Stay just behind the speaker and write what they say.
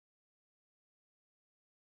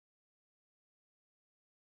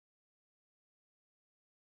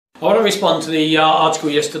I want to respond to the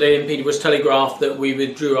article yesterday in Peterborough's Telegraph that we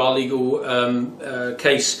withdrew our legal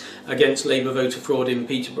case against Labour voter fraud in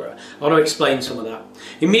Peterborough. I want to explain some of that.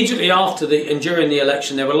 Immediately after and during the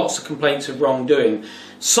election there were lots of complaints of wrongdoing.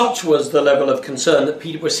 Such was the level of concern that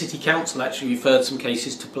Peterborough City Council actually referred some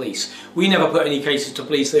cases to police. We never put any cases to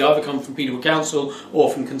police, they either come from Peterborough Council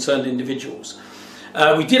or from concerned individuals.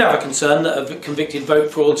 We did have a concern that a convicted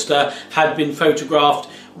vote fraudster had been photographed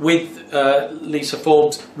with Lisa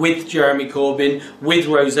Forbes, with Jeremy Corbyn, with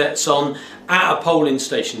rosettes on at a polling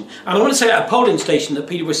station. And I want to say at a polling station that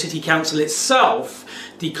Peterborough City Council itself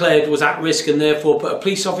declared was at risk and therefore put a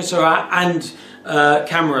police officer and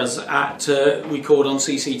cameras at record on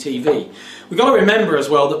CCTV. We've got to remember as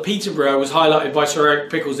well that Peterborough was highlighted by Sir Eric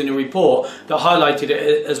Pickles in a report that highlighted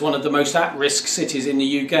it as one of the most at-risk cities in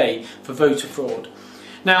the UK for voter fraud.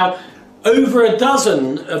 Now, over a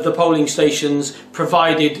dozen of the polling stations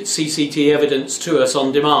provided CCTV evidence to us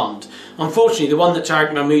on demand. Unfortunately, the one that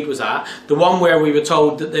Tariq Mahmood was at, the one where we were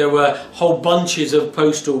told that there were whole bunches of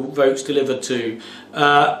postal votes delivered to,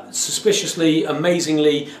 suspiciously,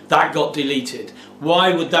 amazingly, that got deleted.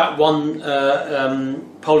 Why would that one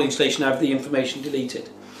polling station have the information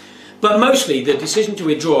deleted? But mostly the decision to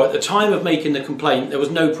withdraw, at the time of making the complaint there was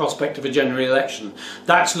no prospect of a general election.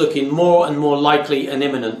 That's looking more and more likely and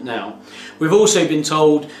imminent now. We've also been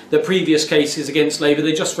told that previous cases against Labour,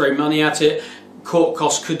 they just throw money at it. Court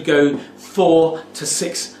costs could go £400,000 to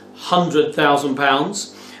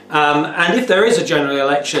 £600,000. And if there is a general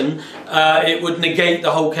election, it would negate the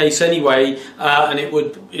whole case anyway, and it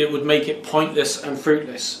would make it pointless and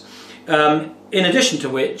fruitless. In addition to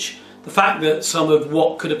which, the fact that some of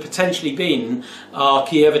what could have potentially been our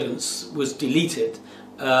key evidence was deleted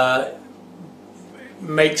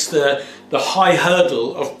makes the high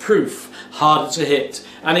hurdle of proof harder to hit,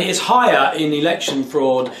 and it is higher in election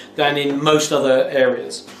fraud than in most other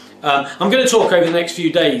areas. I'm going to talk over the next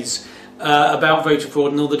few days about voter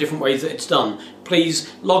fraud and all the different ways that it's done. Please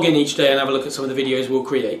log in each day and have a look at some of the videos we'll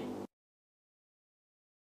create.